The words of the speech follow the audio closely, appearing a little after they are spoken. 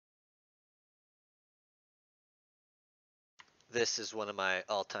This is one of my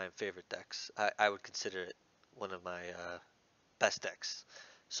all-time favorite decks. I would consider it one of my best decks.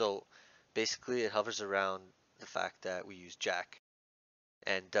 So basically it hovers around the fact that we use Jack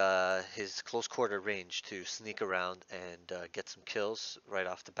and his close quarter range to sneak around and get some kills right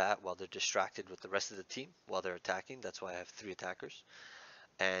off the bat while they're distracted with the rest of the team while they're attacking. That's why I have 3 attackers.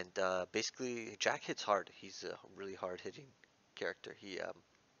 And basically Jack hits hard. He's a really hard hitting character. He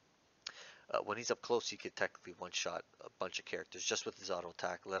when he's up close, he could technically one-shot a bunch of characters just with his auto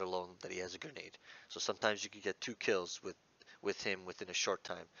attack, let alone that he has a grenade. So sometimes you could get 2 kills with him within a short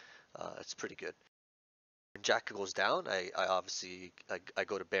time. It's pretty good. When Jack goes down, I obviously I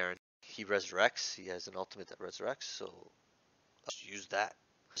go to Baron. He resurrects. He has an ultimate that resurrects, so I'll use that.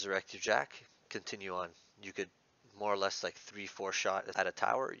 Resurrect your Jack. Continue on. You could more or less like 3-4 shot at a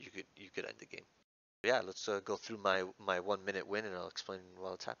tower. You could end the game. Yeah, let's go through my 1 minute win, and I'll explain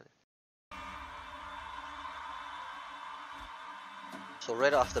while it's happening. So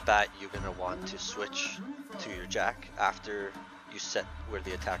right off the bat, you're going to want to switch to your Jack after you set where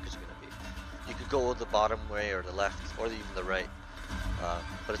the attacker's going to be. You could go the bottom way or the left or even the right,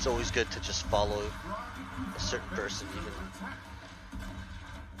 but it's always good to just follow a certain person, even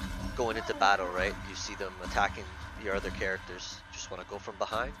going into battle, right? You see them attacking your other characters. You just want to go from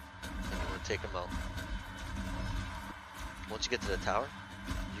behind and you want to take them out. Once you get to the tower,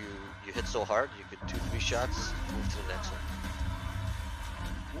 you hit so hard, you could 2-3 shots, move to the next one.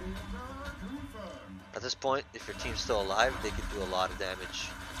 At this point, if your team's still alive, they can do a lot of damage.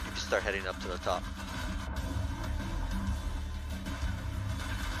 You can start heading up to the top.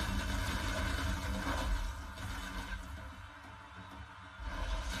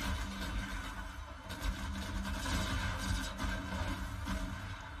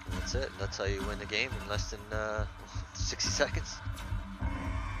 That's it. That's how you win the game in less than 60 seconds.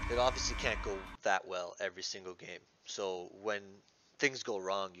 It obviously can't go that well every single game. So when things go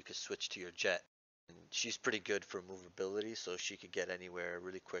wrong, you can switch to your Jet. And she's pretty good for movability, so she could get anywhere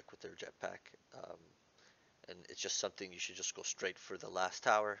really quick with her jetpack. And it's just something you should just go straight for the last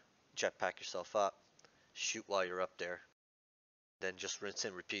tower, jetpack yourself up, shoot while you're up there, then just rinse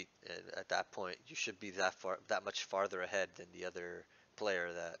and repeat. And at that point, you should be that much farther ahead than the other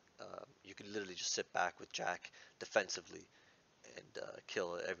player that you can literally just sit back with Jack defensively and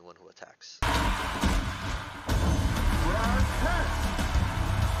kill everyone who attacks.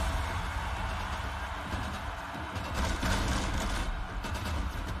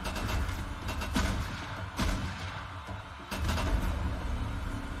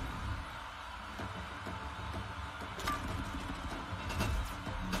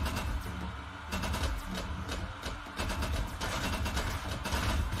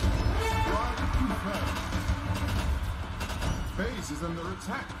 Base is under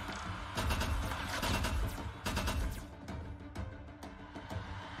attack.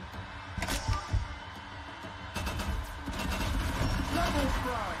 Double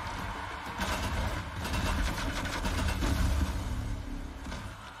frag.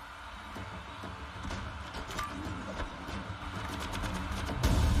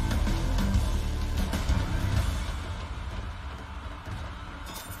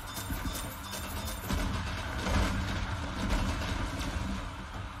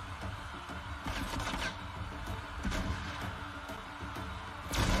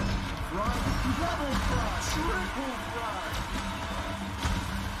 Double frag, triple frag.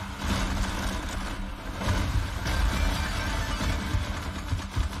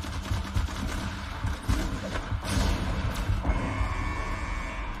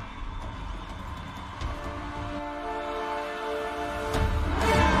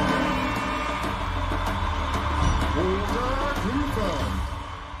 Order confirmed.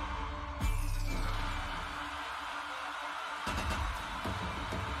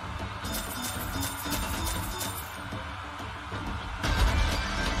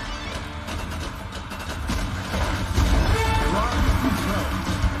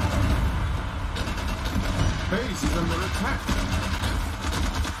 Base is under attack.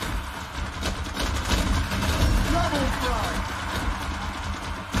 Double frag.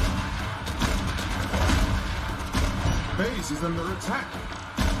 Base is under attack.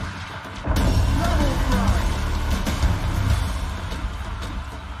 Double frag.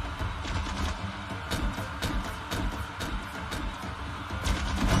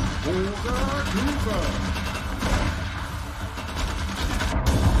 Order confirmed.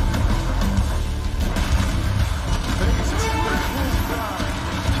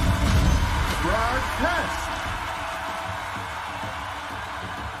 Yes!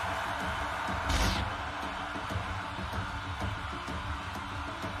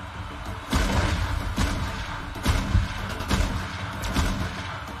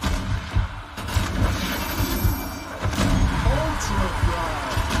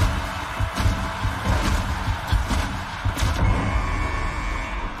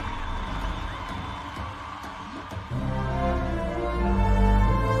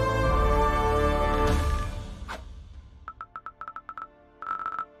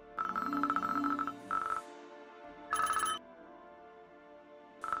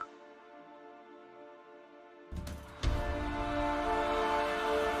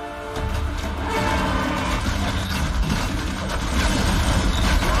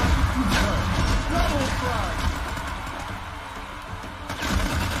 Frag.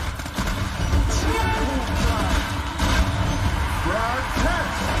 Triple frag. Frag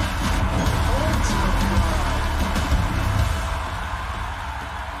catch. Ultra frag.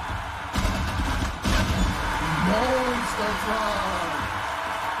 Monster frag.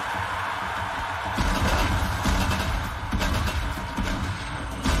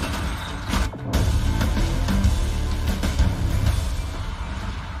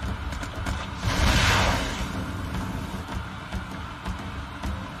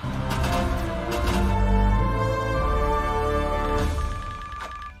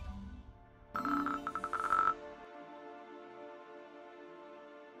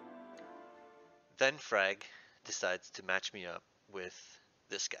 Then Frag decides to match me up with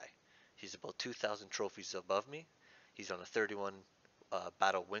this guy. He's about 2,000 trophies above me. He's on a 31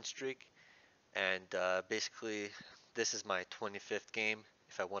 battle win streak, and basically this is my 25th game.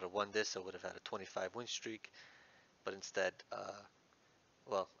 If I would have won this, I would have had a 25 win streak, but instead,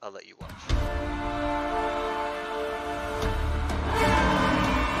 well, I'll let you watch.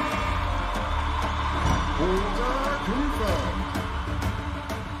 Order confirmed.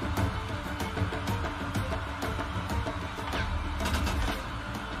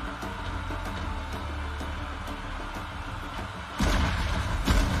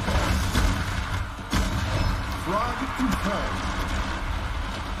 Frag confirmed.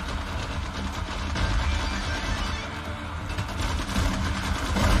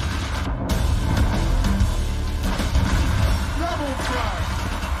 Double frag.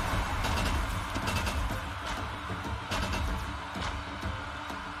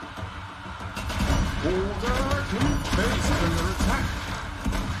 Order confirmed. Base is under attack.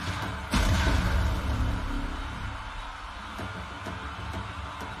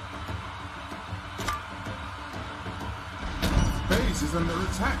 Base is under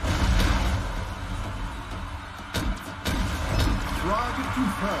attack. Frag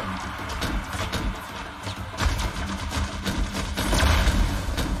confirmed.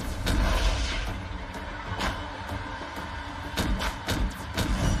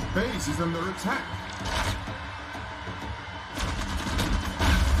 Base is under attack.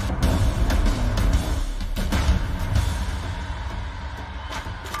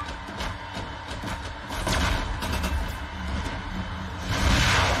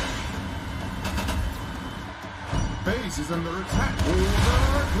 Base is under attack.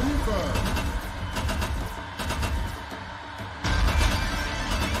 Order confirmed.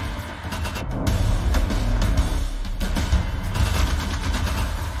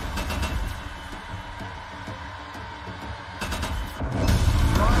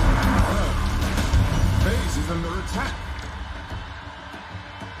 Base is under attack.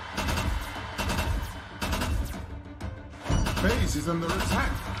 Base is under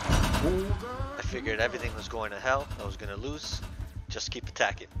attack. Order. I figured everything was going to hell. I was going to lose. Just keep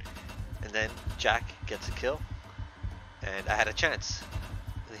attacking. And then Jack gets a kill, and I had a chance.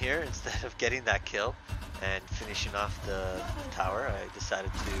 And here, instead of getting that kill and finishing off the tower, I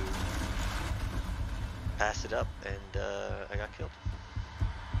decided to pass it up, and I got killed.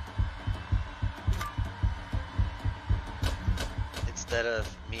 Instead of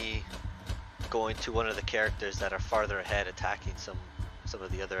me going to one of the characters that are farther ahead, attacking some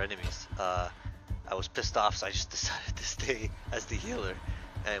of the other enemies, I was pissed off, so I just decided to stay as the healer.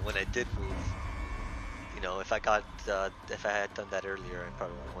 And when I did move, you know, if I had done that earlier, I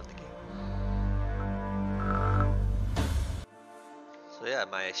probably would have won the game. So yeah,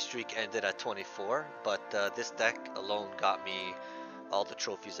 my streak ended at 24, but this deck alone got me all the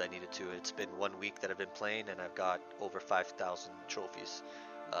trophies I needed to. It's been 1 week that I've been playing, and I've got over 5,000 trophies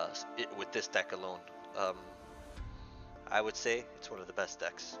with this deck alone. I would say it's one of the best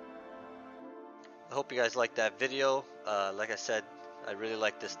decks. I hope you guys liked that video. Like I said, I really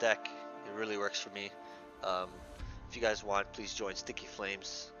like this deck. It really works for me. If you guys want, please join Sticky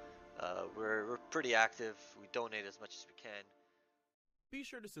Flames. We're pretty active. We donate as much as we can. Be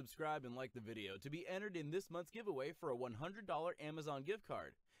sure to subscribe and like the video to be entered in this month's giveaway for a $100 Amazon gift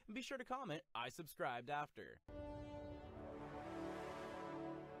card. And be sure to comment, I subscribed after.